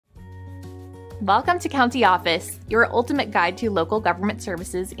Welcome to County Office, your ultimate guide to local government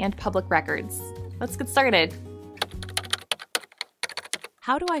services and public records. Let's get started.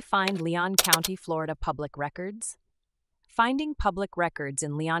 How do I find Leon County, Florida public records? Finding public records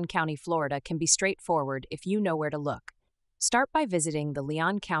in Leon County, Florida can be straightforward if you know where to look. Start by visiting the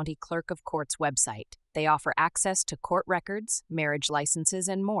Leon County Clerk of Courts website. They offer access to court records, marriage licenses,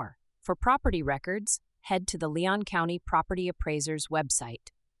 and more. For property records, head to the Leon County Property Appraiser's website.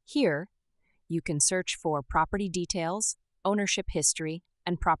 Here, you can search for property details, ownership history,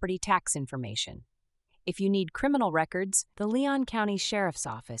 and property tax information. If you need criminal records, the Leon County Sheriff's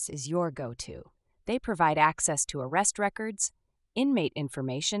Office is your go-to. They provide access to arrest records, inmate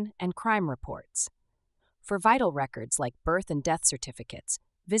information, and crime reports. For vital records like birth and death certificates,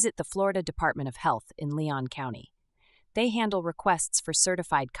 visit the Florida Department of Health in Leon County. They handle requests for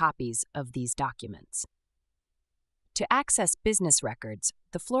certified copies of these documents. To access business records,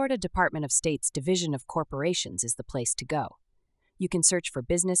 the Florida Department of State's Division of Corporations is the place to go. You can search for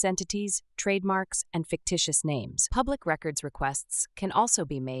business entities, trademarks, and fictitious names. Public records requests can also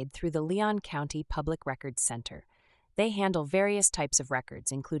be made through the Leon County Public Records Center. They handle various types of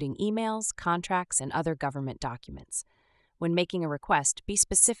records, including emails, contracts, and other government documents. When making a request, be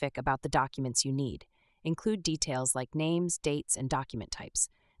specific about the documents you need. Include details like names, dates, and document types.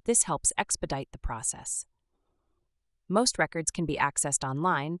 This helps expedite the process. Most records can be accessed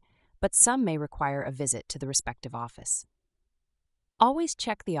online, but some may require a visit to the respective office. Always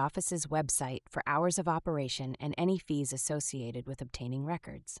check the office's website for hours of operation and any fees associated with obtaining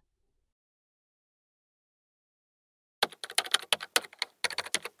records.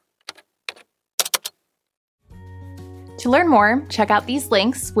 To learn more, check out these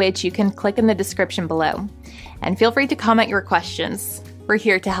links, which you can click in the description below. And feel free to comment your questions. We're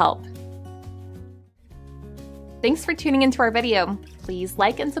here to help. Thanks for tuning into our video. Please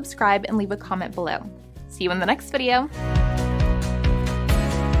like and subscribe and leave a comment below. See you in the next video.